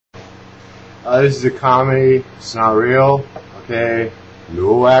This is a comedy. It's not real. Okay?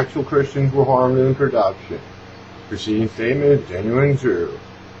 No actual Christians were harmed in the production. Preceding statement is genuine and true.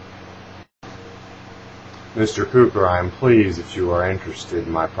 Mr. Kueker, I am pleased that you are interested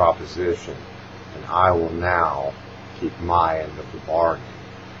in my proposition, and I will now keep my end of the bargain.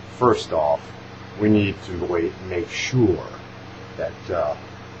 First off, we need to make sure that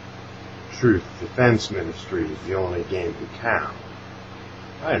Truth Defense Ministry is the only game in town.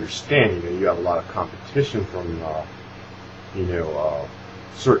 I understand, you have a lot of competition from,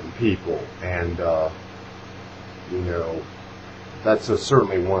 certain people, and, that's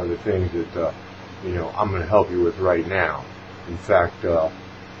certainly one of the things that, I'm going to help you with right now. In fact,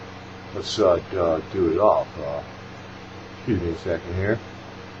 let's do it off. Excuse me a second here.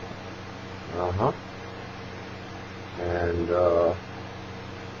 And,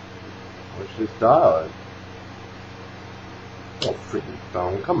 let's just dial it. Oh, freaking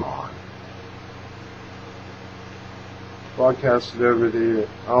phone, come on. Broadcasted over the...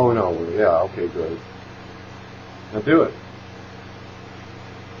 Oh, no, yeah, okay, good. Now do it.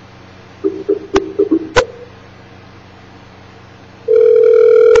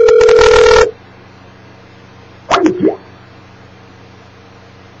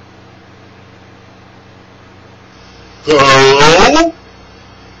 Hello?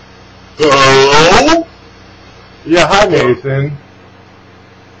 Hello? Yeah, hi Nathan.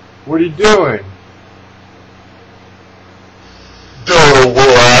 What are you doing?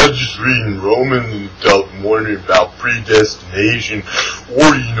 Well, I was just reading Romans and stuff, wondering about predestination,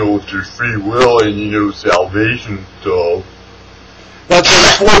 or, if there's free will and, salvation stuff. That's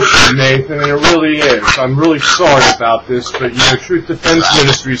unfortunate, Nathan, and it really is. I'm really sorry about this, but, Truth Defense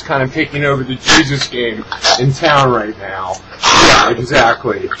Ministry is kind of taking over the Jesus game in town right now. Yeah,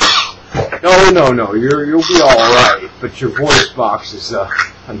 exactly. No, you'll be alright, but your voice box is,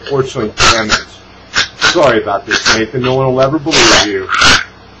 unfortunately damaged. Sorry about this, Nathan. No one will ever believe you.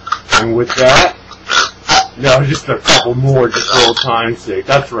 And with that, no, just a couple more, just for old time's sake.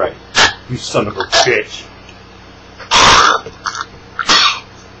 That's right. You son of a bitch.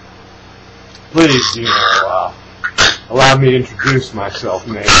 Please, allow me to introduce myself,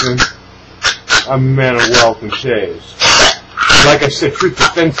 Nathan. I'm a man of wealth and taste. Like I said, Truth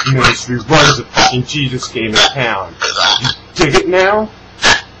Defense Ministry runs the fucking Jesus game in town. You dig it now?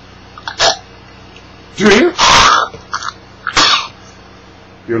 Do you?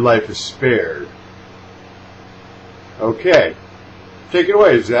 Your life is spared. Okay. Take it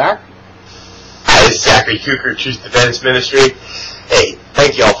away, Zach. Hi, this is Zachary Kueker, Truth Defense Ministry. Hey,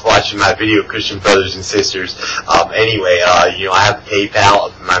 thank you all for watching my video, Christian brothers and sisters. Anyway, I have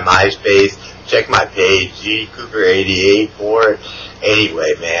PayPal, my MySpace. Check my page, GCooker88 for it.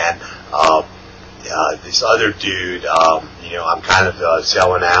 Anyway, man, this other dude, I'm kind of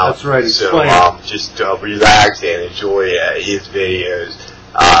selling out. That's right, so just relax and enjoy his videos.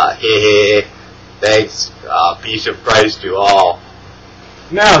 Thanks. Peace of Christ to all.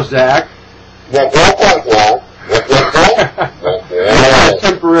 Now, Zach.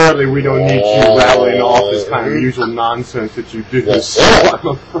 Temporarily, we don't need you rattling off this kind of usual nonsense that you do. So I'm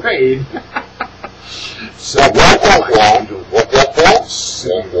afraid. That's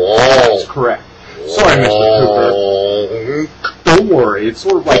correct. Sorry, Mr. Kueker. Don't worry, it's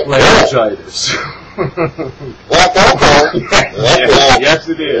sort of like laryngitis. Yes,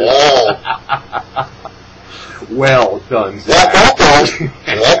 it is. Well done, Zach.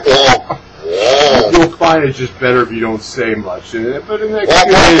 You'll find it just better if you don't say much. But in the next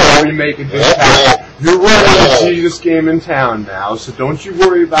few days, I'll be making this happen. You're running the Jesus game in town now, so don't you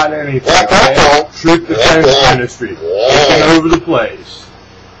worry about anything, okay? Truth Defense Ministry. Taking over the place.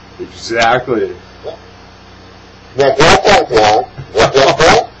 Exactly.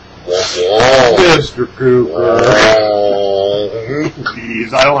 Mr. Kueker.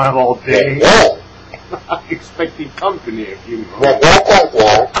 Please, I don't have all day. I'm expecting company if you know.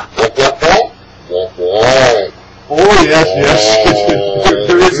 Oh, yes.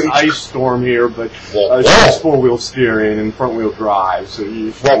 There is an ice storm here, but it's just four-wheel steering and front-wheel drive, so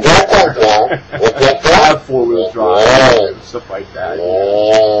you should have four-wheel drive and stuff like that.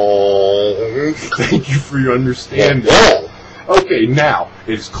 Thank you for your understanding. Okay, now,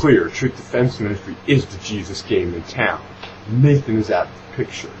 it is clear Truth Defense Ministry is the Jesus game in town. Nathan is out of the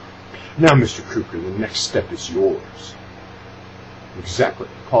picture. Now, Mr. Kueker, the next step is yours. Exactly.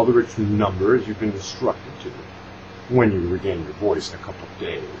 Call the Richmond number as you've been instructed to. When you regain your voice in a couple of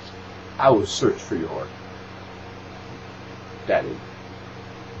days, I will search for your daddy.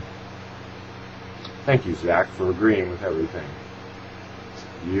 Thank you, Zach, for agreeing with everything.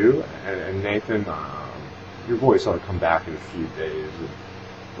 You and Nathan, your voice ought to come back in a few days.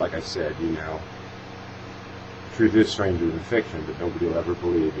 like I said, you know, truth is stranger than fiction, but nobody will ever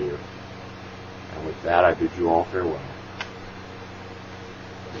believe you. And with that, I bid you all farewell.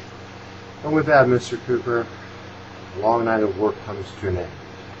 And with that, Mr. Kueker, the long night of work comes to an end.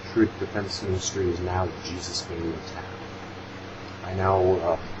 Truth Defense Ministry is now the Jesus game in town. I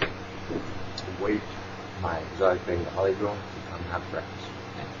now wait my exotic Bengali girl to come have breakfast.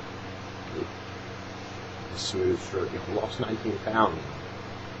 A smooth short, you lost 19 pounds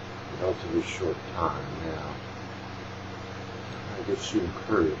in a relatively short time now. I guess she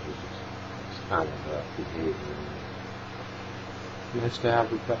encourages this kind of behavior. Nice to have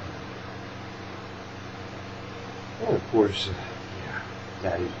her back. And of course, yeah,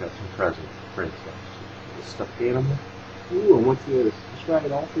 Daddy's got some presents for Princess. A stuffed animal. Ooh, and what's this? That's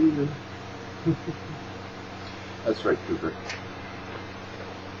right, all for you. That's right, Kueker.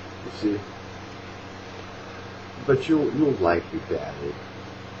 You see? But you'll like your daddy.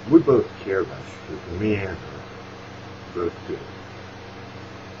 We both care about you, Kueker. Me and her. Both do.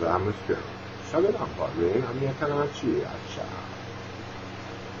 But I must go. Sagadam, padre. Amia kanachi. Acha.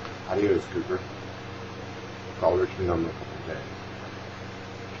 Adios, Kueker. Call Richmond on a couple of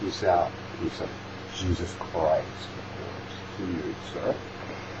days. Peace out. Peace out. Jesus Christ, of course, to you, sir.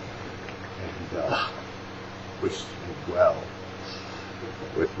 And wish you well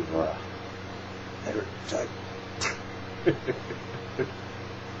with your type.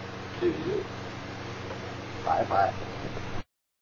 Idiot. Bye bye.